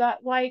viburnums that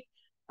like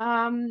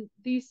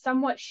these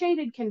somewhat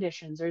shaded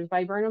conditions. There's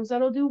viburnums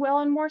that'll do well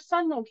in more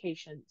sun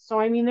locations. So,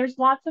 I mean, there's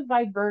lots of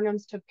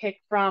viburnums to pick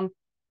from.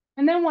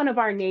 And then one of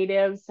our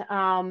natives,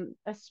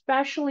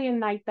 especially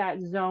in like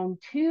that zone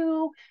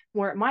 2,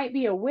 where it might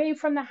be away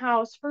from the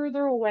house,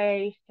 further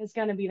away, is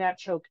going to be that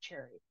choke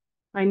cherry.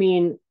 I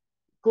mean,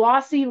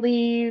 glossy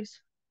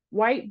leaves,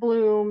 white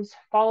blooms,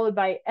 followed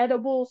by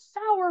edible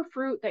sour sour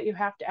fruit that you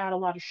have to add a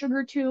lot of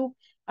sugar to,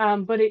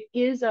 but it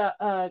is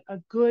a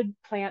good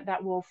plant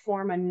that will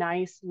form a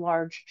nice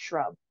large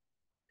shrub.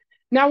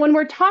 Now, when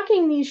we're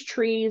talking these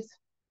trees,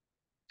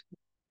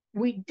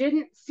 we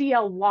didn't see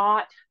a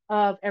lot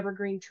of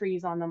evergreen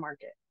trees on the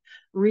market.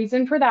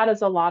 Reason for that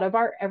is a lot of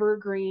our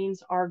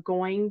evergreens are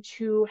going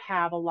to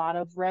have a lot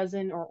of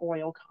resin or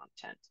oil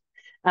content.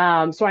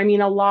 So I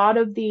mean, a lot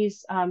of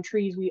these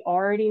trees we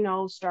already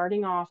know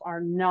starting off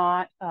are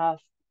not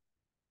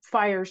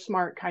fire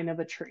smart kind of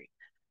a tree.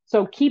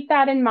 So keep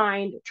that in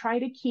mind. Try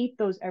to keep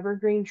those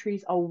evergreen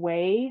trees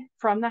away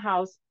from the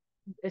house,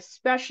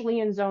 especially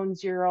in zone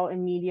 0,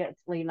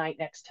 immediately right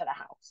next to the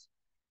house.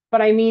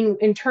 But I mean,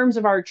 in terms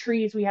of our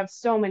trees, we have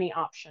so many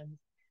options.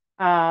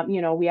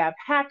 We have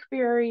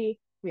hackberry,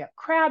 we have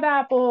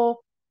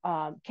crabapple,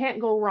 can't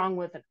go wrong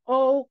with an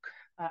oak,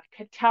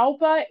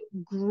 catalpa,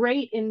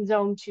 great in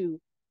zone 2,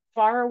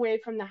 far away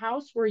from the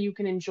house where you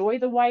can enjoy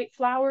the white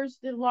flowers,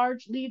 the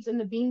large leaves, and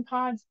the bean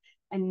pods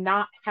and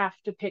not have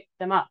to pick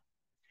them up.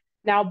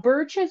 Now,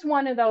 birch is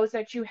one of those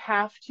that you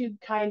have to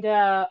kind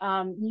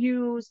of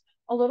use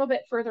a little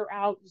bit further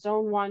out,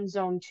 zone 1,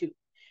 zone 2.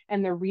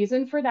 And the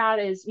reason for that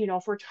is,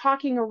 if we're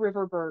talking a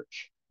river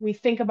birch, we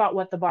think about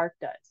what the bark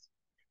does.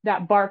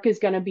 That bark is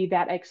going to be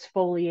that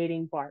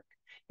exfoliating bark.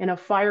 In a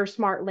fire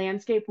smart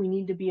landscape, we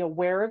need to be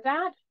aware of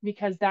that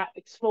because that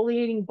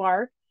exfoliating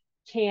bark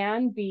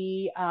can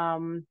be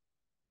an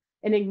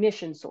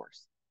ignition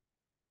source.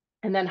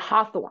 And then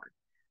hawthorn.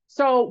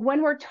 So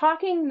when we're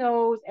talking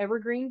those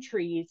evergreen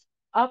trees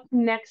up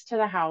next to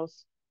the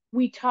house,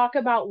 we talk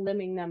about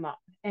limbing them up.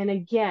 And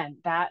again,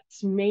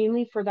 that's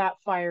mainly for that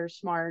fire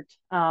smart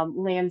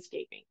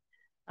landscaping.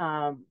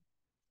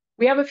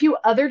 We have a few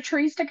other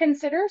trees to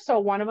consider. So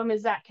one of them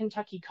is that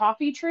Kentucky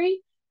coffee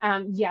tree.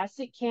 Yes,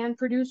 it can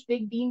produce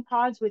big bean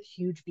pods with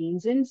huge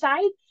beans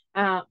inside,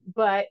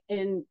 but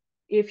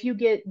if you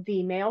get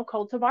the male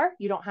cultivar,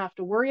 you don't have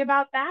to worry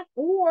about that.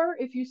 Or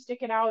if you stick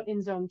it out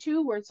in zone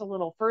 2, where it's a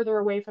little further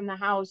away from the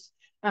house,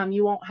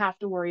 you won't have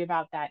to worry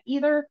about that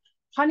either.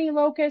 Honey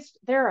locust,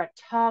 they're a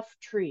tough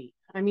tree.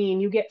 I mean,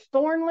 you get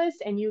thornless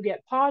and you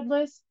get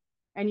podless,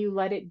 and you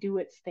let it do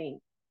its thing.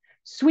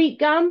 Sweet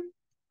gum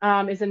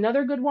is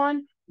another good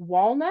one.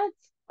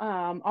 Walnuts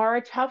are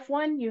a tough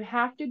one. You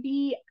have to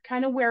be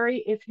kind of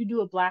wary if you do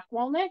a black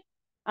walnut,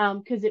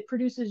 because it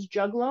produces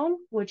juglone,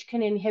 which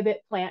can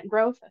inhibit plant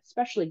growth,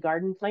 especially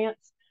garden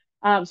plants.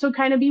 So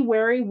kind of be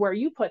wary where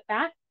you put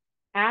that.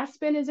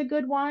 Aspen is a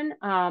good one.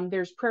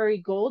 There's prairie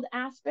gold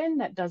aspen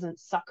that doesn't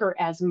sucker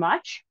as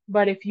much,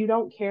 but if you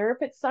don't care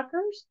if it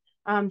suckers,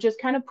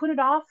 just kind of put it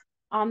off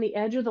on the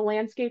edge of the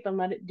landscape and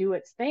let it do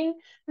its thing.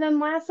 And then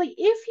lastly,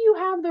 if you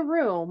have the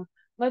room,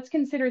 let's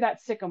consider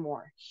that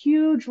sycamore.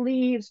 Huge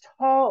leaves,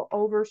 tall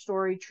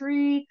overstory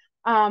tree,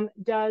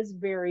 does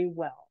very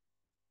well.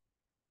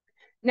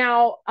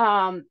 Now,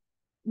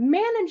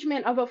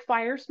 management of a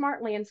fire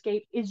smart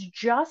landscape is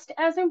just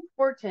as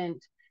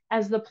important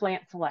as the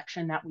plant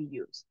selection that we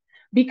use,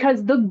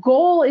 because the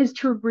goal is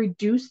to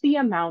reduce the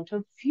amount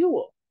of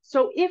fuel.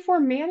 So if we're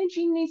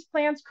managing these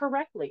plants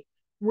correctly,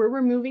 we're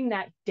removing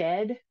that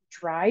dead,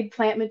 dried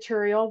plant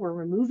material, we're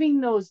removing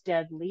those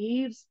dead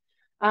leaves,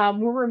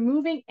 we're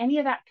removing any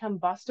of that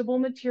combustible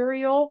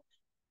material.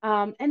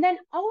 And then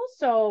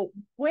also,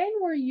 when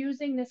we're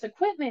using this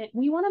equipment,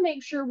 we want to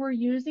make sure we're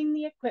using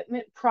the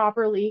equipment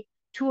properly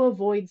to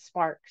avoid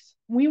sparks.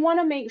 We want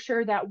to make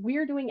sure that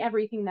we're doing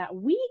everything that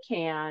we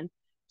can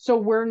so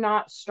we're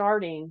not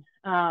starting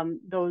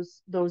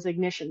those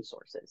ignition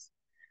sources.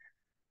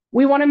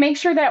 We want to make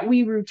sure that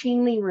we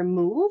routinely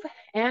remove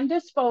and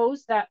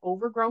dispose that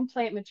overgrown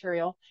plant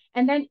material.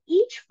 And then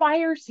each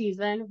fire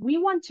season, we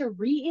want to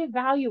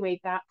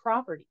reevaluate that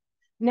property.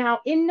 Now,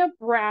 in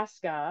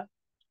Nebraska,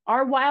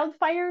 our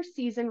wildfire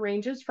season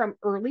ranges from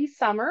early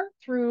summer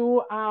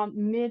through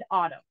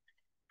mid-autumn.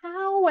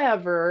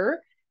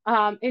 However,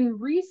 in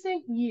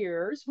recent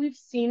years, we've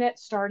seen it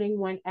starting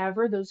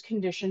whenever those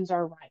conditions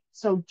are right.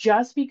 So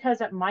just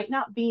because it might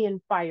not be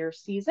in fire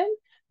season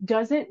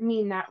doesn't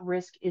mean that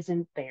risk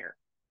isn't there.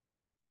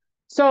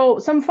 So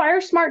some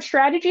fire smart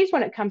strategies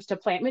when it comes to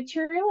plant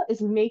material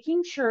is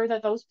making sure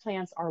that those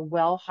plants are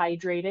well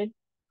hydrated.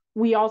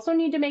 We also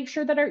need to make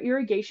sure that our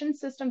irrigation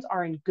systems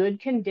are in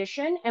good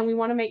condition, and we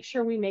want to make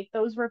sure we make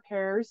those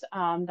repairs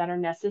that are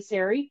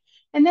necessary.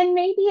 And then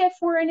maybe if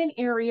we're in an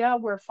area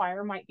where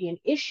fire might be an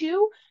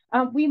issue,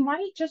 we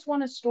might just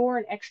want to store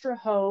an extra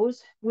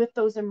hose with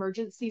those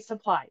emergency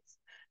supplies,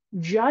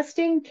 just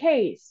in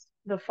case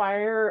the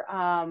fire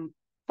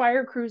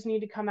crews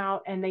need to come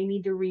out and they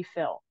need to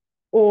refill.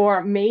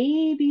 Or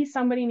maybe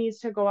somebody needs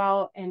to go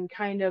out and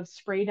kind of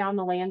spray down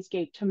the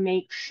landscape to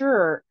make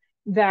sure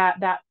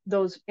that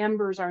those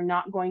embers are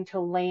not going to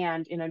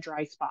land in a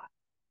dry spot.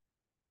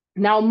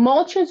 Now,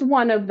 mulch is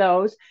one of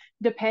those.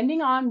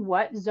 Depending on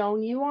what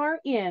zone you are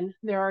in,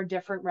 there are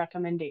different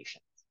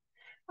recommendations.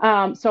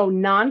 So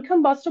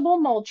non-combustible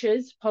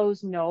mulches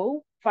pose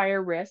no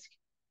fire risk,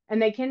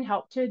 and they can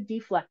help to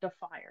deflect a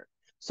fire.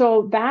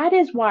 So that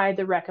is why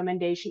the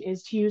recommendation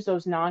is to use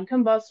those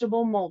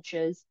non-combustible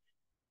mulches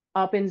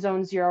up in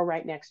zone 0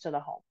 right next to the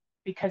home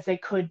because they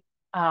could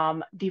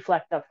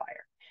deflect the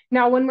fire.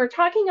 Now, when we're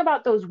talking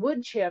about those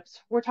wood chips,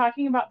 we're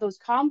talking about those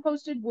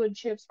composted wood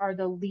chips are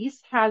the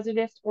least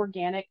hazardous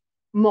organic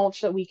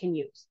mulch that we can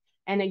use.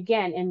 And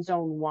again, in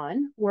zone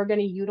 1, we're going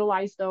to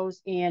utilize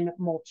those in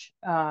mulch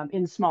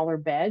in smaller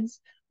beds.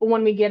 But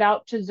when we get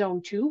out to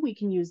zone 2, we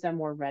can use them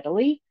more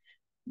readily.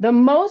 The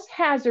most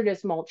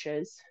hazardous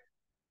mulches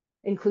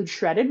include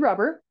shredded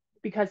rubber,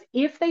 because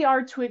if they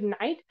are to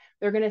ignite,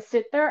 they're going to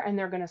sit there and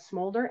they're going to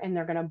smolder and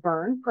they're going to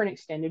burn for an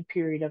extended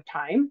period of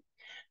time.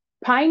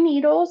 Pine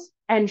needles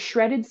and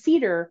shredded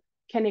cedar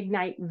can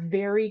ignite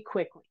very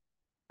quickly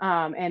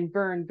and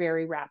burn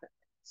very rapidly.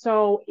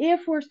 So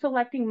if we're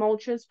selecting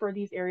mulches for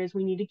these areas,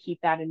 we need to keep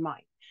that in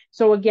mind.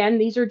 So again,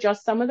 these are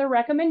just some of the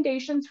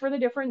recommendations for the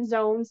different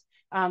zones.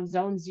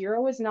 Zone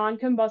 0 is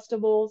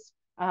non-combustibles.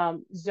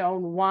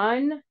 Zone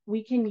 1,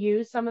 we can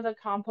use some of the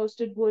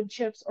composted wood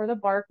chips or the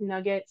bark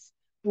nuggets.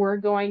 We're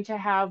going to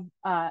have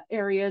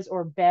areas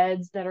or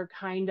beds that are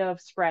kind of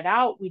spread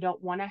out. We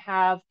don't want to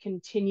have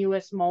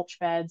continuous mulch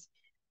beds.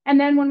 And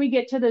then when we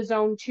get to the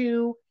zone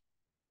 2,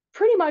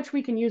 pretty much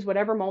we can use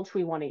whatever mulch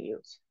we want to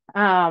use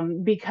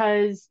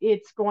because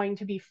it's going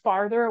to be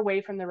farther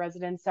away from the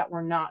residents that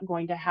we're not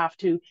going to have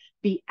to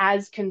be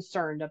as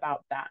concerned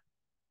about that.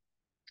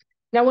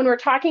 Now, when we're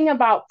talking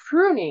about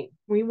pruning,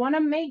 we want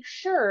to make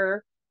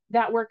sure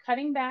that we're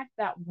cutting back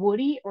that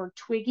woody or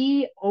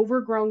twiggy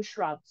overgrown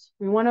shrubs.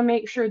 We want to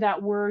make sure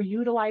that we're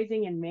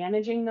utilizing and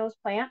managing those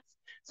plants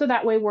so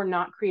that way we're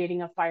not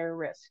creating a fire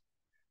risk.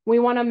 We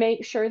want to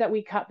make sure that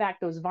we cut back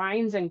those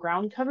vines and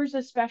ground covers,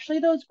 especially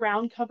those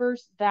ground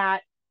covers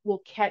that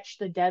will catch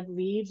the dead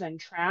leaves and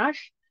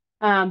trash,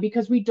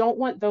 because we don't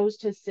want those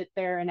to sit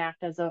there and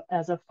act as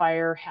a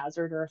fire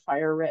hazard or a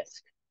fire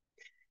risk.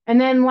 And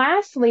then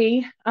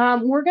lastly,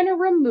 we're going to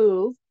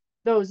remove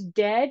those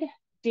dead,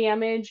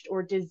 damaged,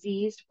 or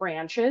diseased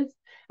branches.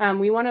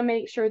 We want to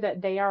make sure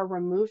that they are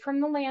removed from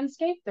the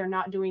landscape. They're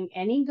not doing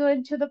any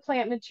good to the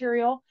plant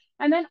material.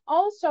 And then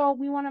also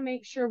we want to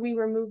make sure we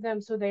remove them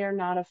so they are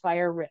not a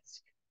fire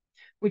risk.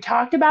 We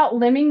talked about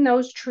limbing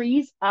those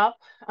trees up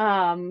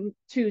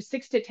to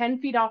 6 to 10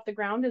 feet off the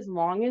ground as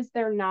long as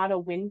they're not a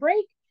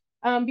windbreak,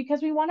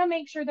 because we want to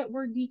make sure that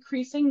we're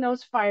decreasing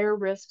those fire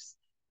risks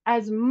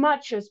as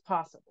much as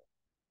possible.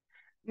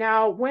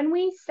 Now, when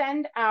we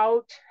send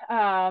out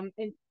an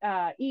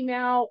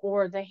email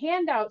or the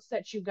handouts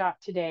that you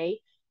got today,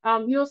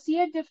 you'll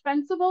see a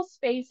defensible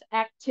space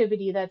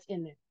activity that's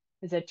in there.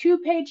 It's a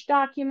 2-page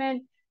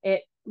document.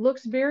 It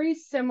looks very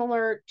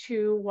similar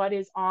to what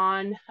is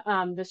on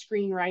the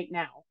screen right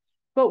now.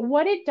 But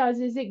what it does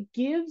is it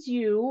gives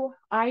you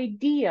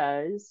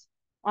ideas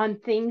on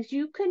things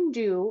you can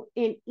do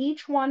in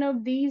each one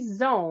of these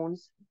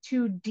zones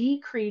to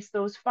decrease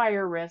those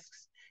fire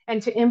risks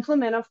and to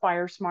implement a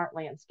fire smart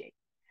landscape.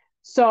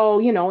 So,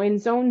 you know, in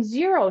zone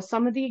 0,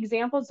 some of the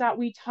examples that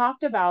we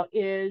talked about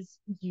is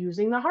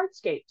using the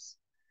hardscapes,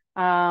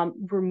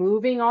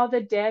 removing all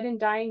the dead and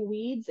dying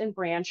weeds and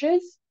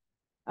branches,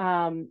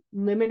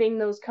 limiting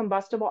those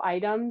combustible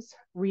items,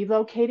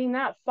 relocating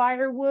that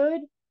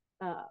firewood,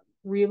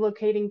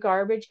 relocating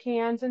garbage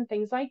cans and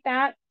things like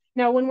that.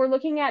 Now, when we're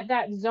looking at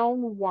that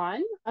zone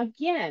 1,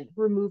 again,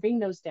 removing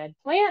those dead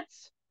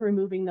plants,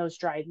 removing those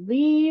dried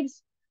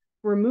leaves,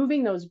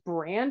 removing those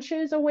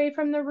branches away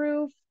from the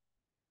roof,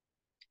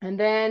 and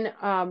then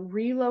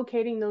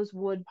relocating those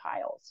wood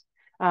piles,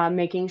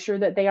 making sure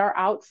that they are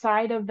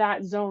outside of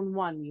that zone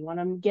 1. We want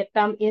to get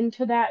them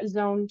into that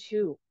zone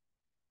 2.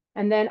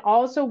 And then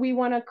also we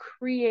want to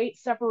create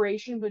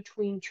separation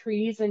between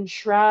trees and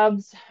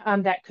shrubs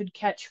that could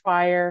catch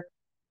fire.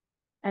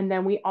 And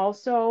then we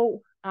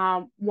also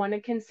want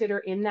to consider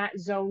in that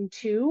zone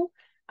 2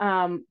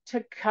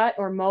 to cut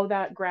or mow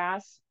that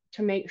grass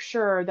to make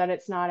sure that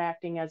it's not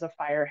acting as a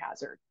fire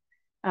hazard.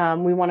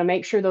 We want to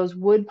make sure those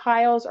wood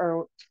piles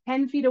are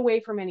 10 feet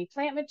away from any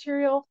plant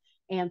material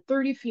and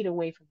 30 feet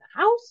away from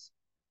the house.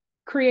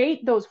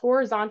 Create those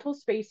horizontal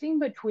spacing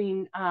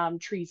between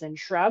trees and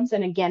shrubs.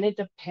 And again, it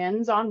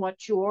depends on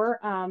what your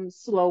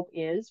slope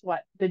is,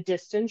 what the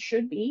distance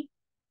should be.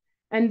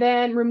 And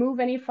then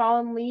remove any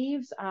fallen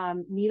leaves,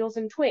 needles,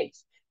 and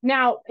twigs.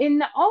 Now,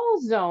 in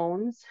all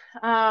zones,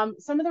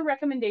 some of the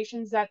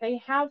recommendations that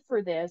they have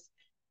for this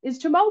is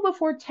to mow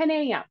before 10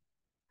 a.m.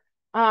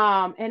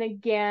 And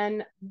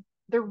again,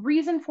 the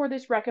reason for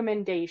this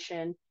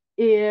recommendation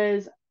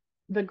is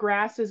the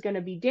grass is going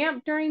to be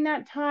damp during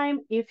that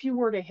time. If you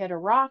were to hit a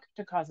rock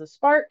to cause a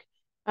spark,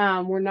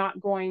 we're not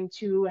going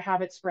to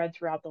have it spread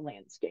throughout the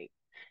landscape.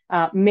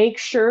 Make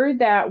sure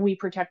that we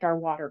protect our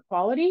water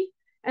quality.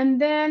 And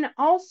then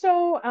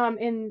also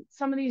in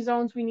some of these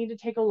zones, we need to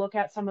take a look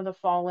at some of the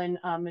fallen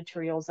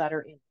materials that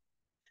are in.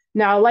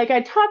 Now, like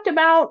I talked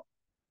about,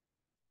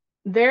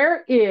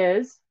 there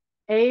is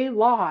a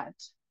lot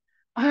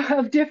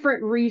of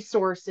different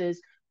resources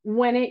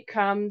when it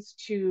comes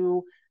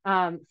to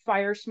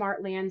fire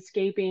smart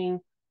landscaping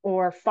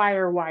or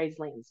fire wise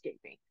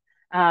landscaping.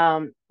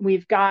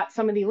 We've got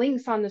some of the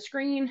links on the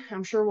screen.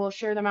 I'm sure we'll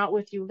share them out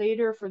with you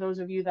later for those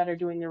of you that are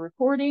doing the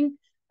recording.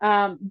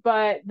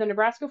 But the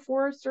Nebraska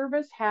Forest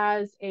Service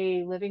has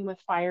a Living with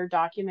Fire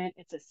document.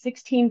 It's a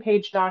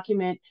 16-page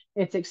document.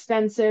 It's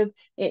extensive.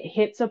 It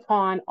hits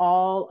upon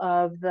all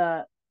of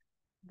the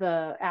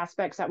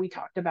aspects that we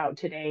talked about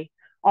today.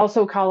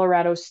 Also,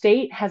 Colorado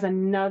State has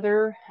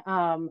another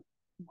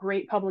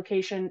great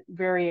publication,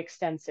 very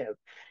extensive.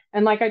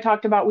 And like I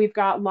talked about, we've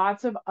got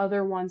lots of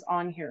other ones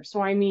on here.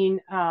 So I mean,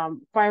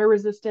 fire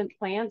resistant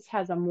plants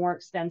has a more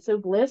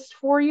extensive list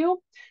for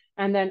you.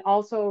 And then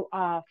also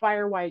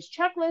FireWise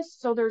checklist.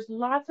 So there's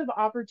lots of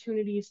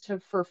opportunities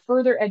for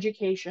further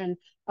education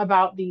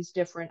about these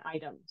different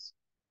items.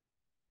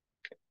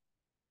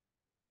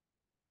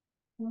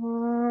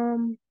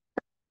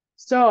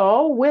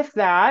 So with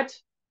that,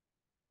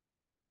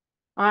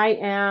 I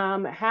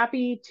am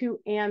happy to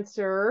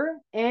answer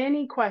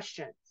any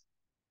questions.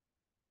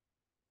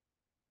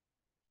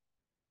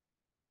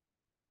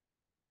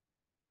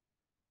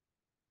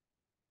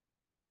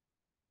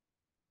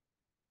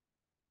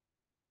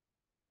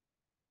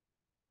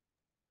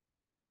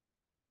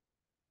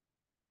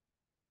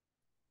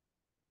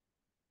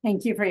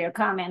 Thank you for your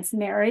comments,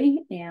 Mary,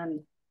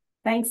 and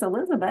thanks,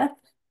 Elizabeth.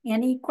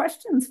 Any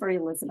questions for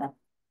Elizabeth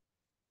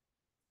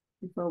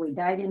before we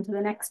dive into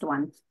the next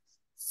one?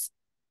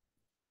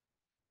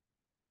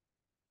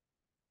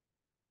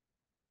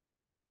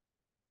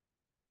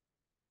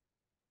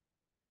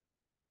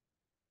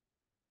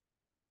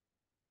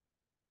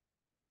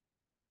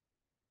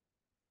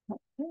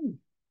 Okay.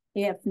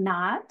 If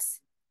not,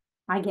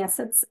 I guess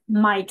it's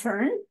my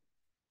turn.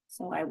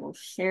 So I will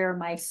share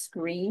my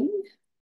screen.